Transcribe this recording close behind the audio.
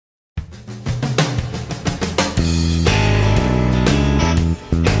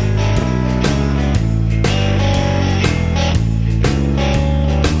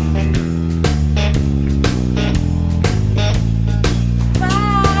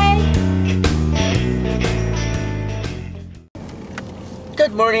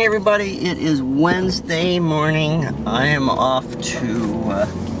Good morning, everybody. It is Wednesday morning. I am off to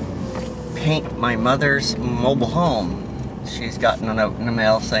paint my mother's mobile home. She's gotten a note in the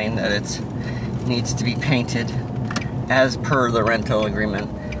mail saying that it needs to be painted as per the rental agreement.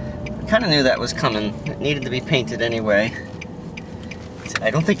 I kind of knew that was coming. It needed to be painted anyway. I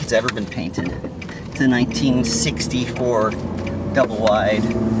don't think it's ever been painted. It's a 1964 double wide,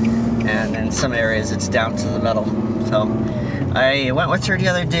 and in some areas it's down to the metal. So I went with her the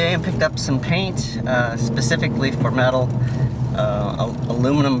other day and picked up some paint, specifically for metal, an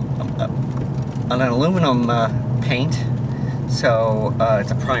aluminum paint. So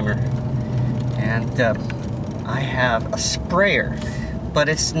it's a primer, and I have a sprayer, but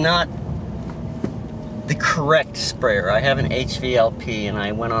it's not the correct sprayer. I have an HVLP, and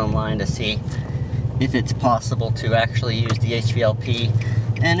I went online to see if it's possible to actually use the HVLP,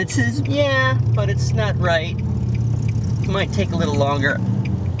 and it says yeah, but it's not right. It might take a little longer,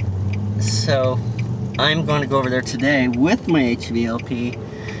 so I'm going to go over there today with my HVLP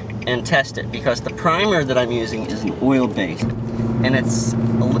and test it, because the primer that I'm using is an oil-based, and it's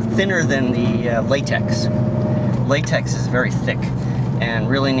thinner than the latex. Latex is very thick and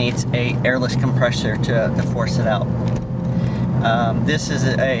really needs a airless compressor to force it out. This is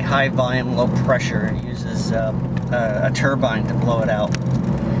a high volume, low pressure. It uses a turbine to blow it out.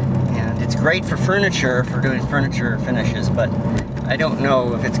 And it's great for furniture, for doing furniture finishes, but I don't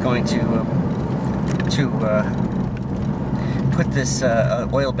know if it's going to put this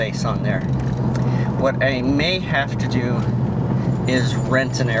oil base on there. What I may have to do is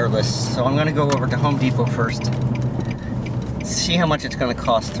rent an airless. So I'm going to go over to Home Depot first, see how much it's going to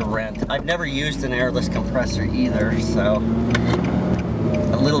cost to rent. I've never used an airless compressor either, so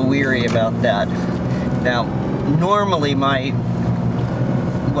a little weary about that. Now, normally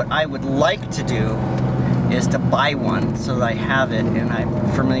what I would like to do is to buy one so that I have it and I'm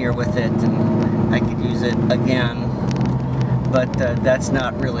familiar with it and I could use it again, but that's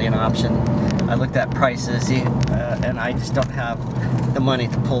not really an option. I looked at prices and I just don't have the money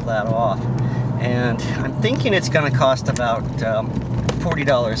to pull that off. And I'm thinking it's going to cost about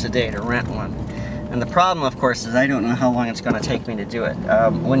 $40 a day to rent one. And the problem, of course, is I don't know how long it's going to take me to do it.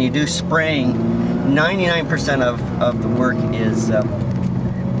 When you do spraying, 99% of the work is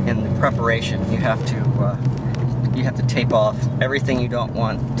in the preparation. You have to tape off everything you don't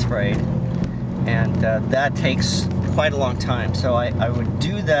want sprayed, and that takes quite a long time. So I would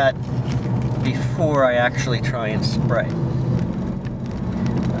do that before I actually try and spray.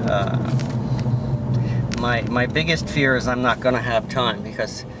 My biggest fear is I'm not going to have time,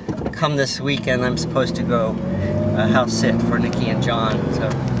 because come this weekend I'm supposed to go house sit for Nikki and John. So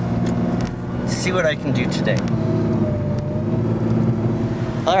see what I can do today.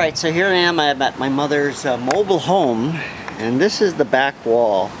 Alright, so here I am. I'm at my mother's mobile home, and this is the back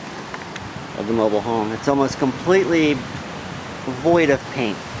wall of the mobile home. It's almost completely void of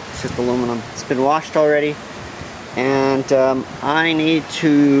paint. It's just aluminum. It's been washed already, and I need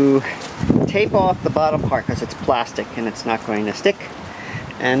to tape off the bottom part because it's plastic and it's not going to stick.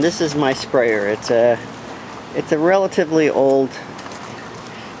 And this is my sprayer. It's a relatively old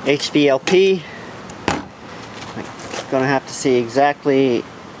HVLP. I'm gonna have to see exactly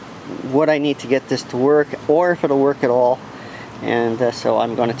what I need to get this to work, or if it'll work at all. And so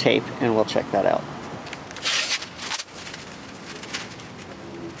I'm going to tape, and we'll check that out.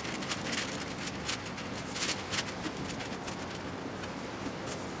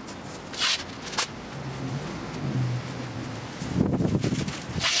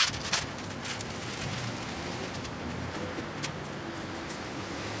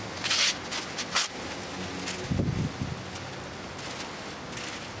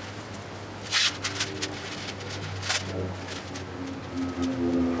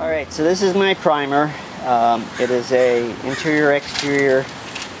 Alright, so this is my primer. It is a interior-exterior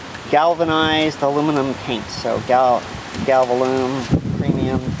galvanized aluminum paint. So Galvalume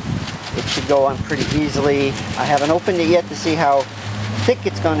Premium. It should go on pretty easily. I haven't opened it yet to see how thick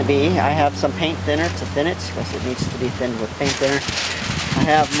it's going to be. I have some paint thinner to thin it, because it needs to be thinned with paint thinner. I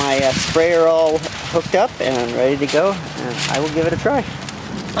have my sprayer all hooked up and ready to go, and I will give it a try.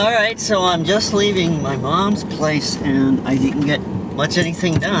 Alright, so I'm just leaving my mom's place, and I didn't get much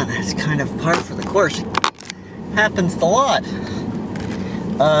anything done. It's kind of par for the course. It happens a lot.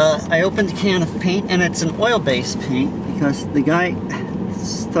 I opened a can of paint, and it's an oil-based paint, because the guy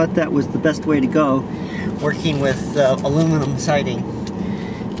thought that was the best way to go, working with aluminum siding.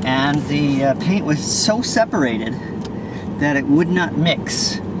 And the paint was so separated that it would not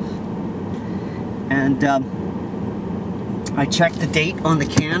mix. And I checked the date on the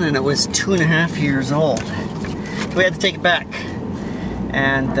can, and it was 2.5 years old. So we had to take it back.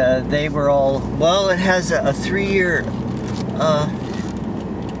 And they were all, well, it has a 3-year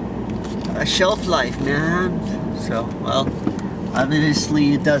a shelf life, man. So, well,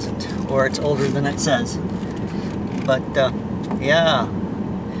 obviously it doesn't, or it's older than it says. But yeah,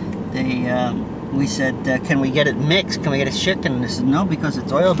 we said, can we get it mixed? Can we get it shaken? And they said no, because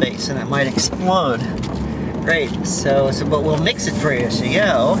it's oil based and it might explode. Great. So but we'll mix it for you. So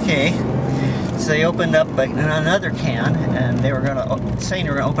yeah, okay. So they opened up another can, and they were saying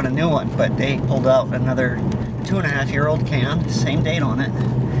they were gonna open a new one, but they pulled out another 2.5-year-old can, same date on it,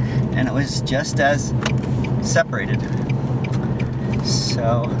 and it was just as separated.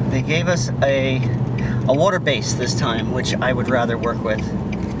 So they gave us a water base this time, which I would rather work with.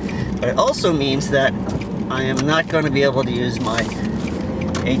 But it also means that I am not going to be able to use my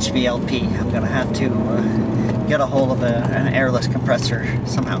HVLP. I'm going to have to get a hold of an airless compressor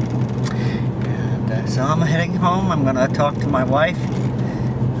somehow. And so I'm heading home. I'm going to talk to my wife.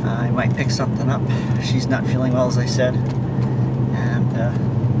 I might pick something up. She's not feeling well, as I said. And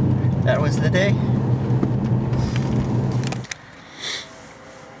that was the day.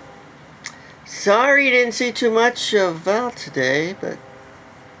 Sorry you didn't see too much of Val today, but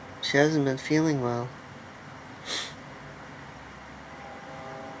she hasn't been feeling well.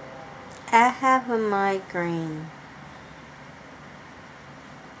 I have a migraine.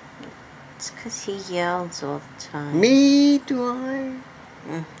 It's because he yells all the time. Me, do I?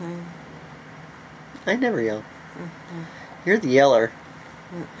 Mm-hmm. I never yell. Mm-hmm. You're the yeller.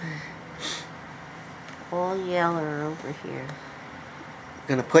 Mm-hmm. All yeller over here.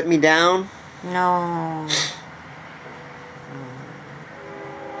 Gonna put me down? No.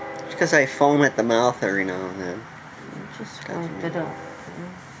 Because I foam at the mouth every now and then. Just wipe it up.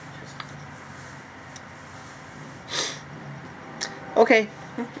 Okay.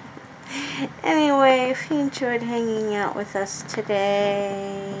 Anyway, if you enjoyed hanging out with us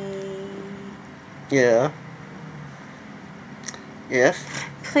today, Yeah. Yes.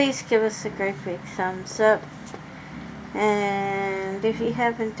 please give us a great big thumbs up. And if you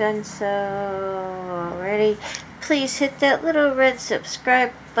haven't done so already, please hit that little red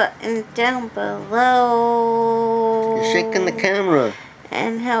subscribe button down below. You're shaking the camera.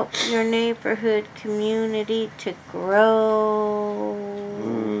 And help your neighborhood community to grow.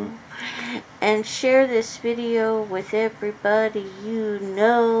 And share this video with everybody you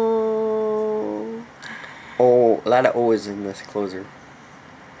know. Oh, a lot of O's in this closer.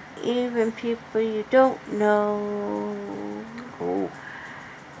 Even people you don't know. Oh.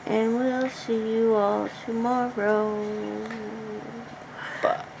 And we'll see you all tomorrow.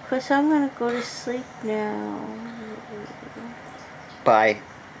 Bye. Because I'm going to go to sleep now. Bye.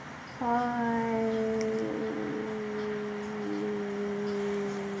 Bye.